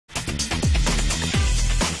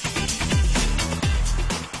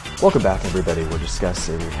Welcome back, everybody. We're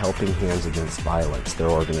discussing Helping Hands Against Violence,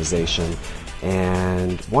 their organization,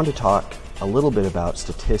 and want to talk a little bit about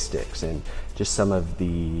statistics and just some of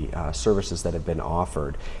the services that have been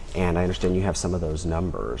offered. And I understand you have some of those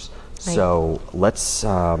numbers. Right. So let's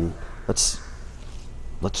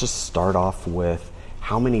just start off with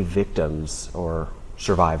how many victims, or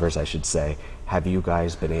survivors, I should say, have you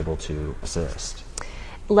guys been able to assist?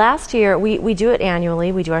 Last year, we do it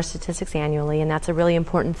annually. We do our statistics annually, and that's a really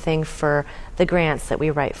important thing for the grants that we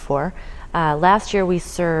write for. Last year, we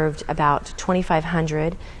served about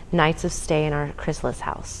 2,500 nights of stay in our chrysalis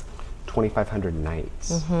house. 2,500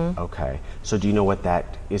 nights. Mm-hmm. Okay. So do you know what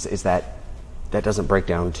that is? Is that doesn't break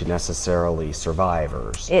down to necessarily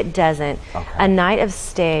survivors? It doesn't. Okay. A night of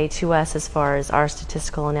stay to us, as far as our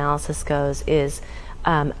statistical analysis goes, is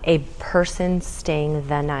a person staying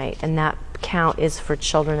the night, and that count is for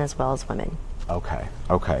children as well as women. Okay.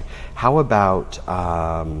 Okay. How about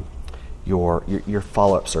your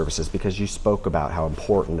follow-up services? Because you spoke about how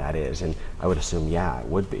important that is, and I would assume, yeah, it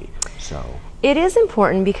would be. So it is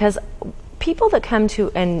important because people that come to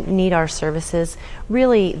and need our services,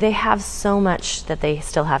 really, they have so much that they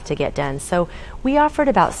still have to get done. So we offered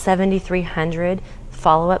about 7,300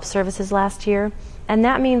 follow-up services last year. And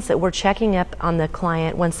that means that we're checking up on the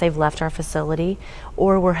client once they've left our facility,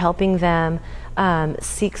 or we're helping them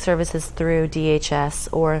seek services through DHS,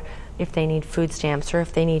 or if they need food stamps, or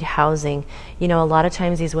if they need housing. You know, a lot of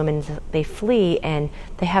times these women, they flee and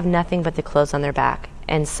they have nothing but the clothes on their back.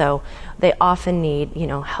 And so they often need,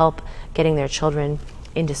 help getting their children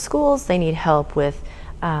into schools. They need help with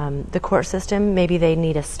the court system. Maybe they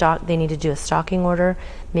need to do a stalking order.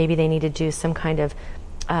 Maybe they need to do some kind of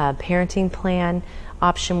parenting plan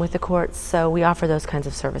option with the courts. So we offer those kinds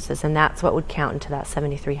of services, and that's what would count into that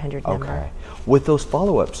 7,300 number. Okay. With those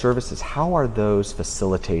follow-up services, how are those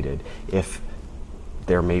facilitated if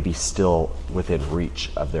they're maybe still within reach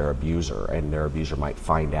of their abuser and their abuser might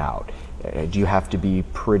find out? Do you have to be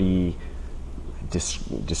pretty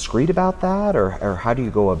discreet about that, or how do you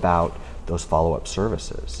go about those follow-up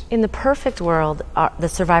services? In the perfect world, the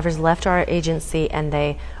survivors left our agency and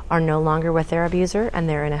they are no longer with their abuser and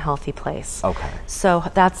they're in a healthy place. Okay. So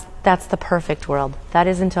that's the perfect world. That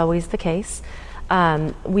isn't always the case.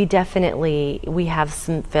 We have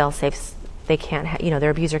some fail-safes. They can't, their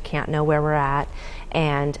abuser can't know where we're at,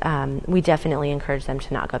 and we definitely encourage them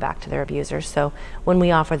to not go back to their abuser. So when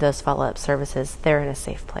we offer those follow-up services, they're in a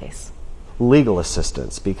safe place. Legal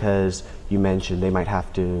assistance, because you mentioned they might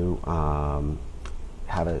have to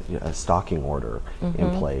have a stalking order in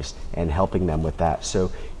place, and helping them with that.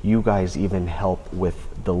 So you guys even help with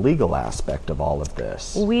the legal aspect of all of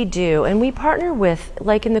this. We do, and we partner with,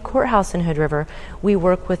 like in the courthouse in Hood River, we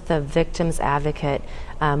work with the victim's advocate,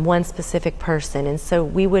 one specific person, and so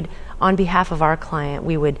we would, on behalf of our client,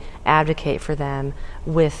 we would advocate for them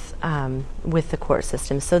with the court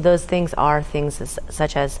system. So those things are things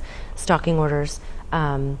such as stalking orders.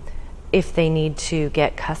 If they need to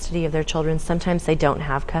get custody of their children, sometimes they don't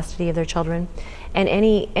have custody of their children, and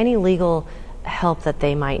any legal help that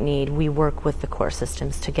they might need, we work with the court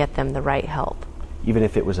systems to get them the right help. Even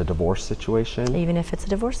if it was a divorce situation? Even if it's a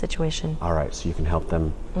divorce situation. All right, so you can help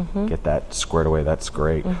them get that squared away. That's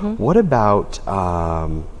great. What about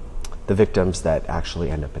the victims that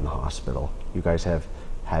actually end up in the hospital? You guys have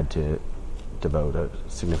had to devote a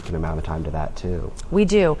significant amount of time to that too. We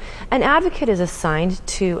do. An advocate is assigned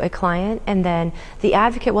to a client, and then the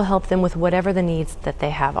advocate will help them with whatever the needs that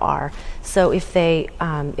they have are. So if they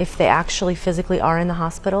actually physically are in the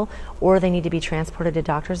hospital, or they need to be transported to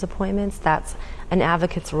doctor's appointments, that's an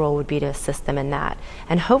advocate's role would be to assist them in that.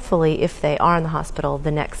 And hopefully, if they are in the hospital,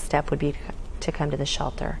 the next step would be to come to the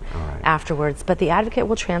shelter afterwards. But the advocate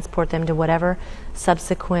will transport them to whatever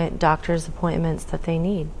subsequent doctor's appointments that they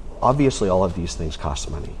need. Obviously, all of these things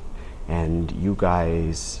cost money, and you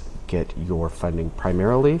guys get your funding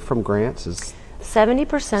primarily from grants. Is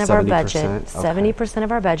 70% of our budget. Okay. 70%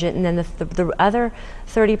 of our budget, and then the other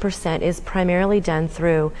 30% is primarily done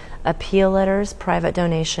through appeal letters, private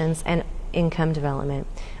donations, and income development.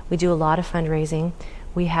 We do a lot of fundraising.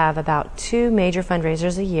 We have about 2 major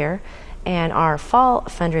fundraisers a year, and our fall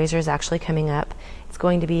fundraiser is actually coming up. It's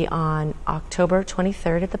going to be on October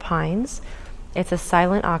 23rd at the Pines. It's a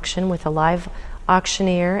silent auction with a live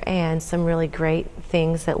auctioneer and some really great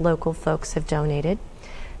things that local folks have donated.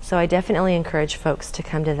 So I definitely encourage folks to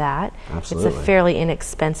come to that. Absolutely. It's a fairly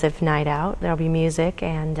inexpensive night out. There'll be music,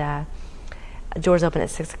 and doors open at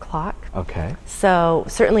 6 o'clock. Okay. So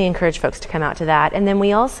certainly encourage folks to come out to that. And then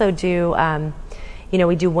we also do,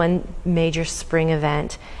 we do one major spring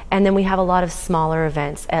event, and then we have a lot of smaller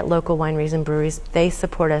events at local wineries and breweries. They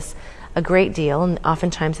support us a great deal, and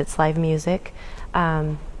oftentimes it's live music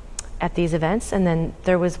at these events. And then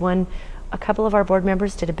there was a couple of our board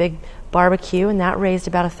members did a big barbecue, and that raised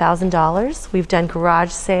about $1,000. We've done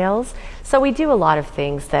garage sales. So we do a lot of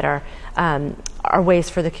things that are ways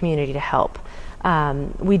for the community to help.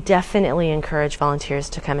 We definitely encourage volunteers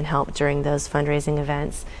to come and help during those fundraising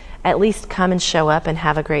events. At least come and show up and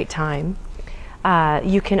have a great time.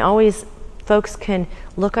 Folks can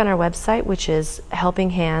look on our website, which is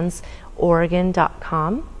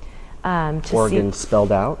helpinghandsoregon.com. Oregon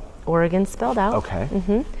spelled out? Oregon spelled out. Okay.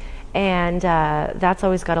 Mm-hmm. And that's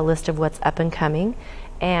always got a list of what's up and coming.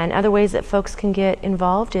 And other ways that folks can get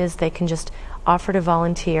involved is they can just offer to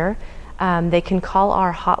volunteer. They can call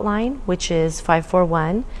our hotline, which is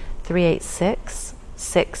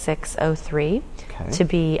 541-386-6603,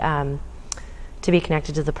 to be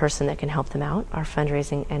connected to the person that can help them out, our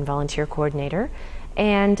fundraising and volunteer coordinator.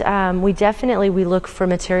 And we look for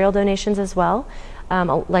material donations as well.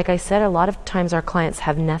 Like I said, a lot of times our clients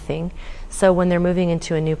have nothing. So when they're moving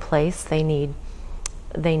into a new place, they need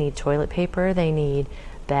toilet paper, they need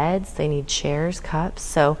beds, they need chairs, cups.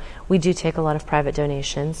 So we do take a lot of private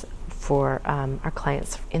donations for our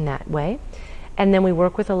clients in that way. And then we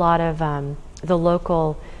work with a lot of the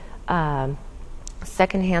local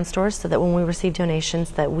secondhand stores, so that when we receive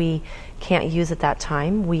donations that we can't use at that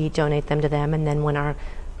time, we donate them to them. And then when our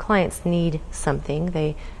clients need something,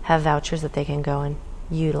 they have vouchers that they can go and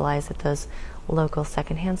utilize at those local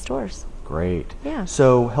secondhand stores. Great. Yeah.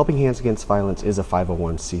 So Helping Hands Against Violence is a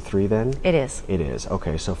 501c3 then? It is. It is.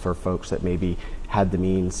 Okay, so for folks that maybe had the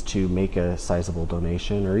means to make a sizable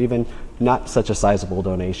donation, or even not such a sizable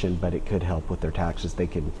donation, but it could help with their taxes, they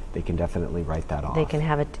can definitely write that off. They can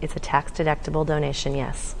have it's a tax deductible donation,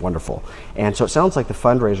 yes. Wonderful. And so it sounds like the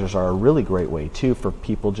fundraisers are a really great way too for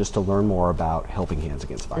people just to learn more about Helping Hands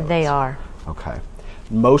Against Violence. They are. Okay.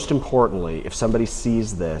 Most importantly, if somebody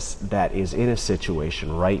sees this that is in a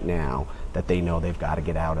situation right now that they know they've got to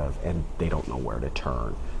get out of and they don't know where to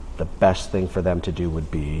turn, the best thing for them to do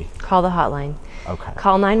would be? Call the hotline. Okay.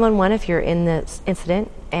 Call 911 if you're in this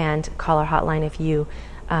incident, and call our hotline if you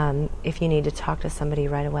need to talk to somebody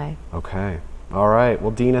right away. Okay. All right.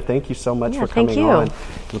 Well, Dena, thank you so much for coming you. on. It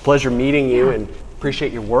was a pleasure meeting you, and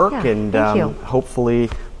appreciate your work. Yeah, and thank you. Hopefully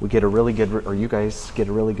we get a really good, or you guys get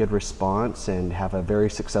a really good response and have a very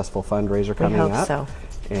successful fundraiser coming up. We hope so.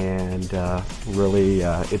 And really,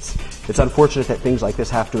 it's unfortunate that things like this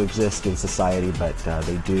have to exist in society, but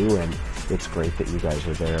they do, and it's great that you guys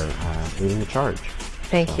are there leading the charge.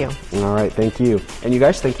 Thank you. All right, thank you. And you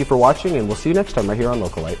guys, thank you for watching, and we'll see you next time right here on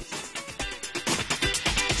Localite.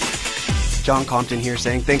 John Compton here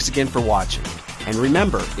saying thanks again for watching. And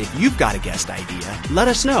remember, if you've got a guest idea, let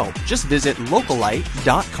us know. Just visit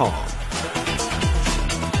localite.com.